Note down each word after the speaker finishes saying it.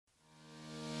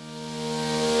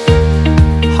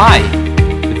Hi!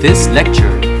 This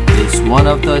lecture is one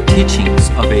of the teachings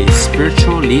of a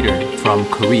spiritual leader from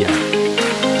Korea,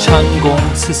 Cheon-gong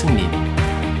스승님,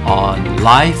 on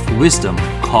life wisdom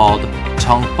called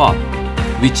정법,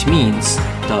 which means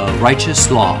the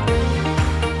righteous law.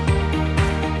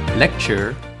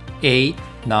 Lecture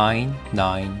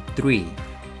 8993,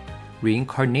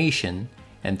 Reincarnation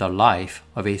and the Life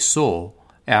of a Soul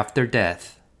After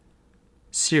Death,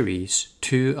 Series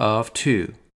 2 of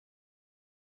 2.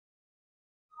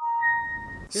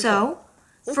 So,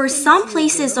 for some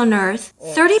places on earth,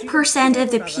 30%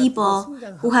 of the people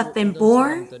who have been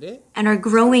born and are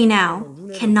growing now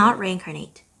cannot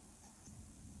reincarnate.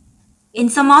 In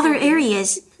some other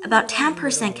areas, about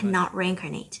 10% cannot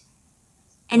reincarnate.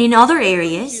 And in other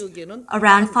areas,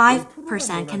 around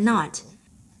 5% cannot.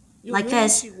 Like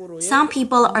this, some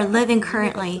people are living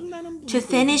currently to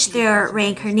finish their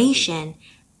reincarnation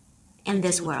in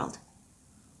this world.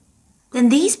 Then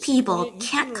these people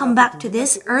can't come back to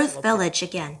this earth village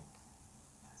again.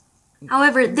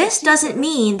 However, this doesn't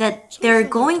mean that they're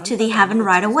going to the heaven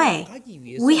right away.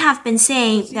 We have been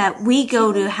saying that we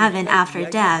go to heaven after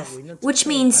death, which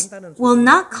means we'll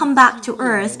not come back to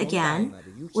earth again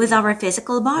with our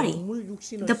physical body.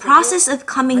 The process of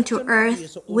coming to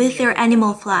earth with their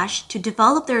animal flesh to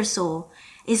develop their soul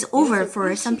is over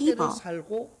for some people.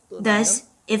 Thus,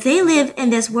 if they live in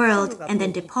this world and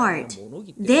then depart,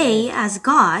 they, as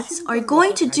gods, are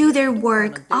going to do their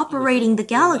work operating the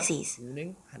galaxies.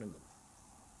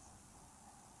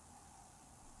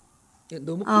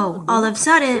 Oh, all of a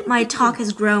sudden, my talk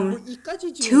has grown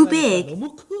too big.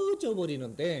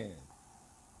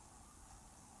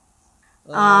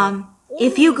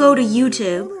 If you go to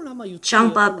YouTube,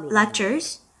 jump up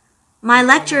lectures, my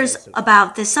lectures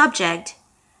about this subject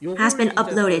has been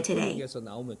uploaded today.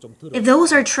 If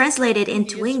those are translated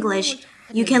into English,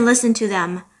 you can listen to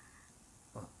them.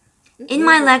 In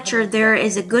my lecture, there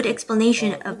is a good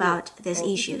explanation about these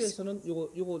issues.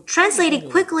 Translate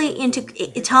it quickly into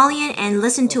Italian and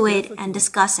listen to it and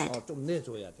discuss it.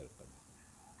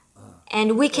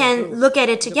 And we can look at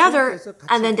it together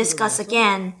and then discuss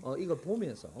again.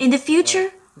 In the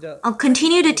future, I'll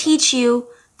continue to teach you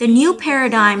the new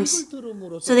paradigms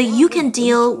so that you can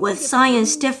deal with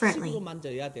science differently.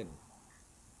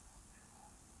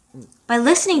 By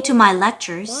listening to my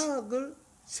lectures,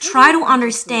 try to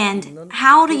understand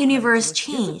how the universe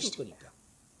changed,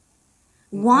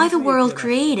 why the world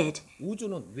created,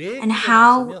 and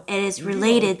how it is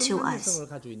related to us.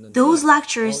 Those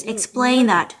lectures explain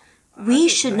that we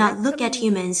should not look at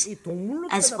humans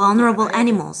as vulnerable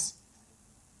animals.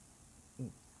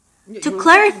 To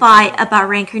clarify about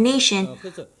reincarnation,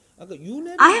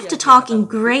 I have to talk in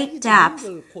great depth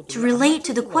to relate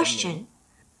to the question.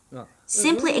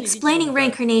 Simply explaining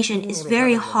reincarnation is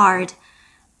very hard,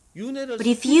 but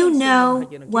if you know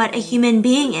what a human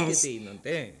being is,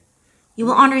 you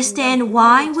will understand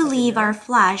why we leave our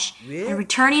flesh and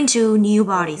return into new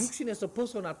bodies.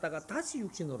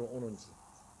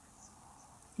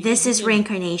 This is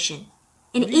reincarnation.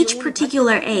 In each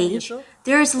particular age,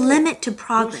 there is a limit to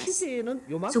progress.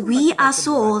 So we as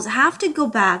souls have to go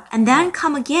back and then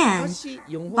come again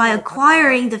by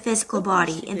acquiring the physical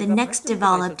body in the next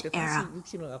developed era.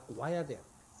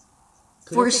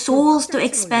 For souls to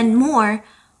expand more,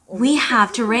 we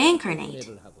have to reincarnate.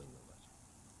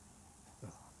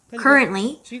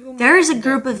 Currently, there is a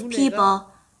group of people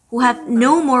who have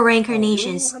no more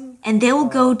reincarnations, and they will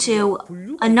go to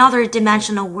another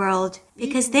dimensional world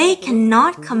because they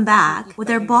cannot come back with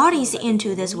their bodies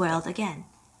into this world again.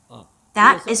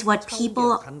 That is what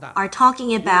people are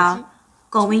talking about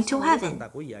going to heaven.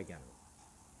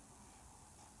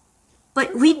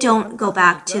 But we don't go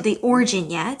back to the origin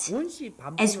yet,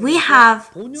 as we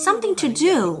have something to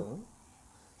do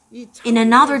in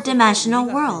another dimensional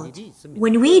world.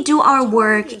 When we do our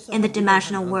work in the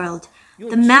dimensional world,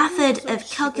 the method of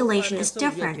calculation is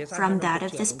different from that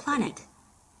of this planet.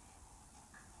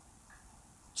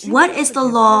 What is the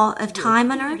law of time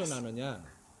on Earth?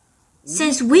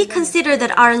 Since we consider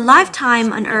that our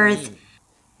lifetime on Earth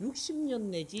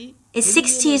is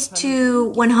 60 to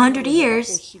 100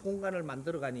 years,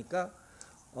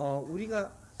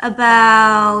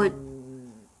 about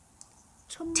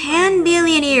 10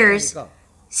 billion years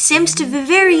seems to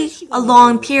be a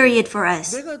long period for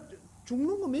us.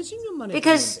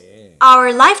 Because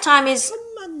our lifetime is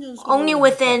only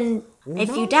within a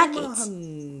few decades.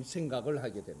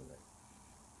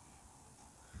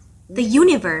 The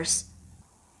universe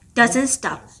doesn't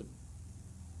stop.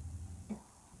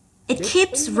 It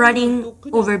keeps running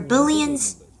over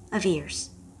billions of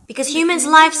years. Because humans'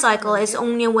 life cycle is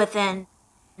only within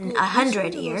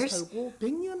 100 years, 살고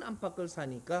 100년 안팎을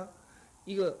사니까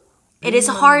이거 it is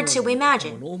hard to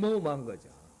imagine. 어마어마한 거죠.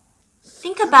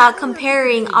 Think about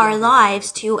comparing our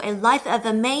lives to a life of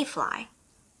a mayfly.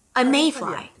 A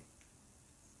mayfly.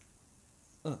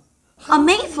 A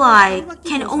mayfly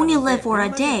can only live for a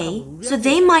day, so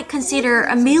they might consider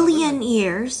a million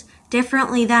years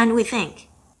differently than we think.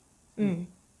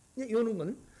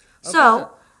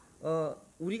 So,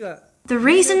 우리가 the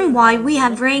reason why we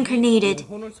have reincarnated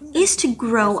is to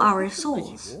grow our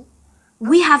souls.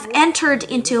 We have entered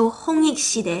into 홍익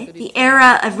시대, the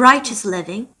era of righteous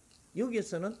living,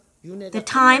 여기에서는 the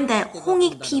time that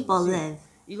홍익 people live.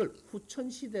 이걸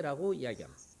후천 시대라고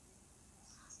이야기합니다.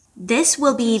 This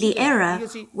will be the era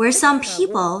where some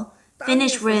people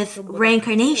finish with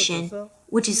reincarnation,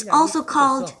 which is also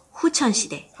called 후천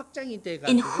시대.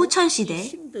 In 후천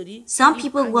시대, some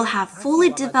people will have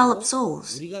fully developed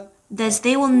souls. Thus,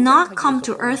 they will not come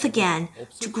to earth again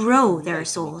to grow their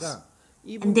souls,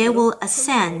 and they will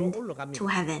ascend to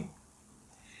heaven.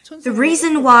 The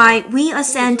reason why we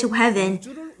ascend to heaven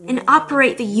and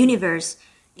operate the universe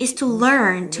is to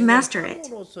learn to master it.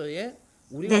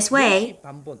 This way,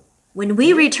 when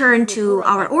we return to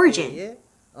our origin,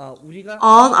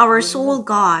 all our soul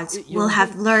gods will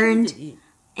have learned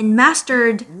and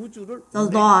mastered the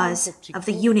laws of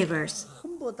the universe.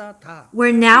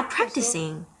 We're now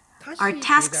practicing our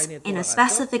tasks in a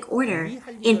specific order,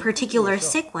 in particular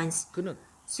sequence,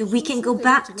 so we can go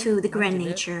back to the grand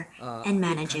nature and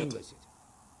manage it.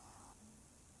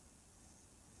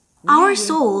 Our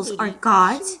souls are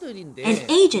gods and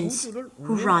agents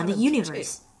who run the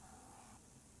universe.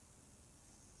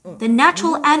 The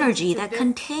natural energy that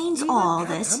contains all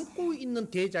this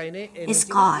is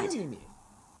God.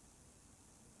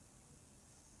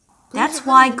 That's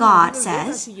why God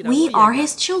says we are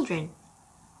His children.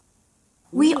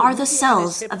 We are the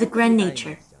cells of the grand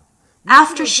nature.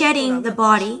 After shedding the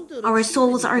body, our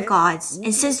souls are gods,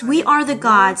 and since we are the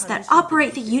gods that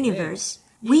operate the universe,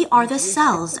 we are the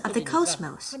cells of the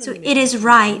cosmos. So it is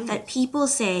right that people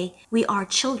say we are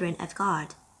children of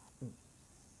God.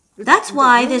 That's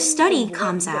why this study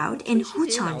comes out in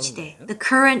후천 시대, the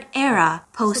current era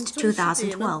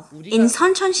post-2012. In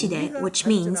선천 시대, which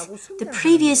means the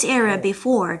previous era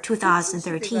before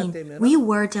 2013, we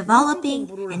were developing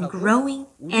and growing.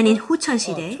 And in 후천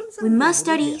시대, we must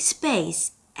study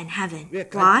space and heaven.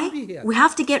 Why? We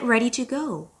have to get ready to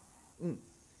go.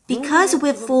 Because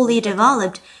we've fully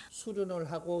developed,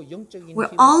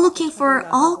 we're all looking for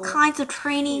all kinds of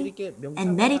training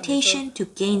and meditation to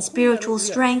gain spiritual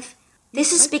strength.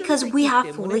 This is because we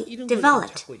have fully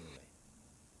developed.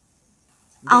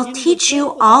 I'll teach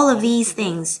you all of these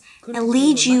things and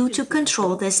lead you to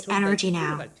control this energy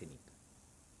now.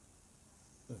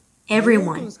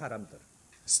 Everyone,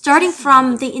 starting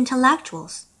from the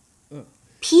intellectuals.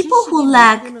 People who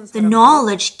lack the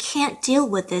knowledge can't deal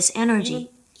with this energy.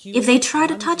 If they try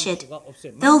to touch it,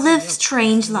 they'll live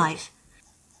strange life.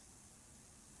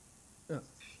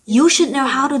 You should know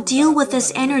how to deal with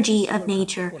this energy of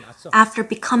nature after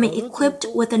becoming equipped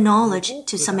with the knowledge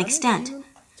to some extent.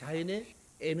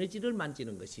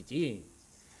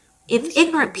 If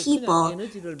ignorant people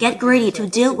get ready to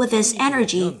deal with this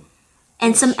energy,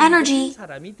 and some energy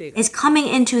is coming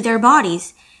into their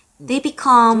bodies, they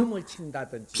become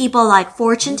people like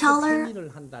fortune teller,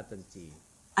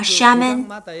 a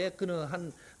shaman,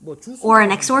 or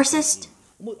an exorcist,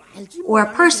 or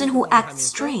a person who acts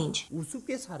strange.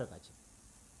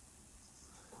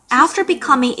 After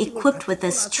becoming equipped with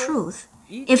this truth,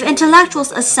 if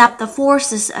intellectuals accept the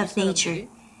forces of nature,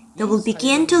 they will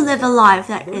begin to live a life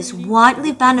that is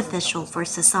widely beneficial for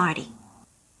society.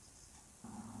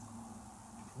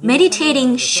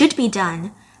 Meditating should be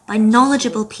done by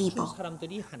knowledgeable people.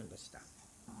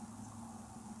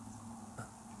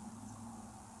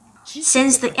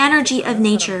 Since the energy of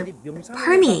nature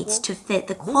permeates to fit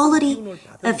the quality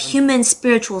of human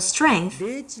spiritual strength,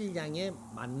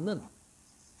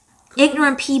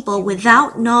 ignorant people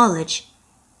without knowledge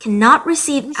cannot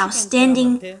receive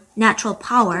outstanding natural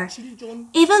power,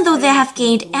 even though they have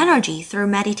gained energy through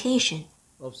meditation.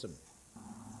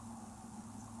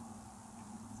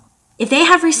 If they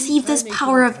have received this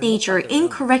power of nature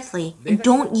incorrectly and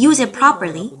don't use it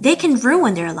properly, they can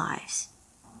ruin their lives.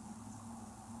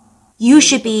 You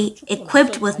should be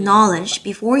equipped with knowledge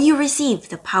before you receive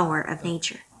the power of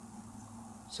nature.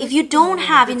 If you don't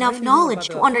have enough knowledge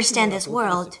to understand this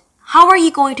world, how are you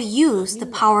going to use the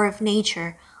power of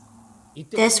nature?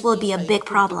 This will be a big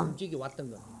problem.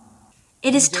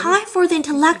 It is time for the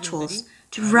intellectuals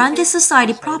to run this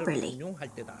society properly.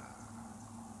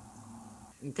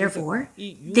 Therefore,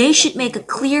 they should make a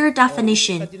clear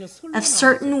definition of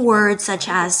certain words such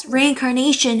as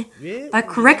reincarnation by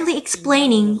correctly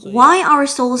explaining why our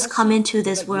souls come into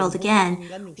this world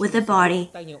again with a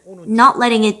body, not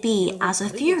letting it be as a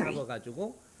theory.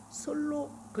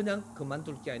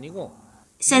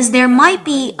 Since there might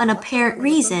be an apparent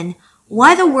reason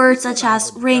why the word such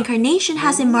as reincarnation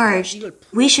has emerged,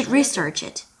 we should research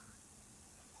it.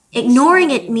 Ignoring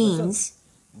it means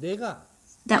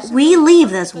that we leave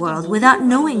this world without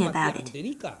knowing about it.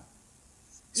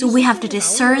 So we have to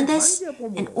discern this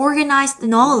and organize the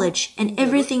knowledge and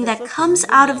everything that comes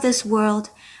out of this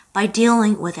world by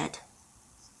dealing with it.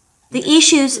 The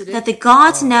issues that the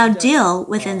gods now deal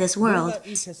with in this world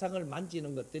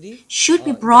should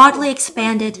be broadly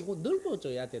expanded,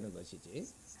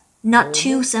 not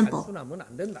too simple.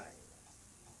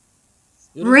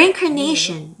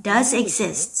 Reincarnation does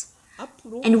exist,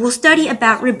 and we'll study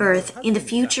about rebirth in the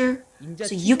future,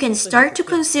 so you can start to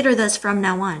consider this from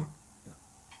now on.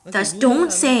 Thus,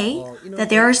 don't say that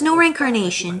there is no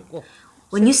reincarnation.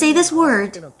 When you say this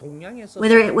word,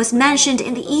 whether it was mentioned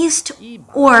in the East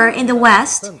or in the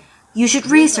West, you should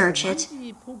research it,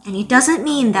 and it doesn't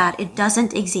mean that it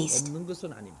doesn't exist.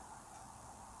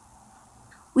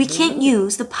 We can't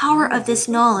use the power of this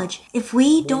knowledge if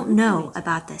we don't know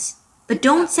about this. But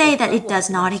don't say that it does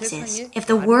not exist. If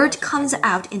the word comes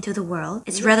out into the world,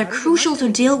 it's rather crucial to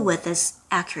deal with this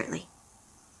accurately.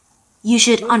 You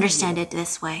should understand it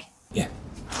this way. Yeah.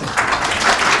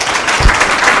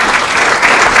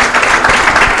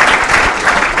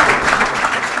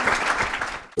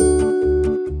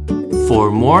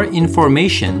 For more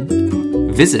information,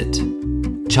 visit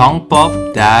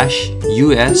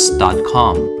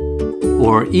jeongbeop-us.com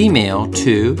or email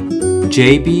to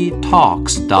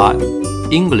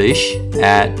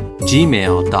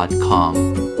jbtalks.english@gmail.com.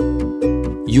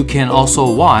 You can also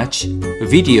watch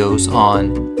videos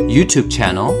on YouTube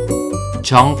channel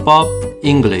Jeongbeop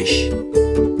English.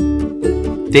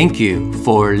 Thank you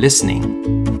for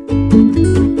listening.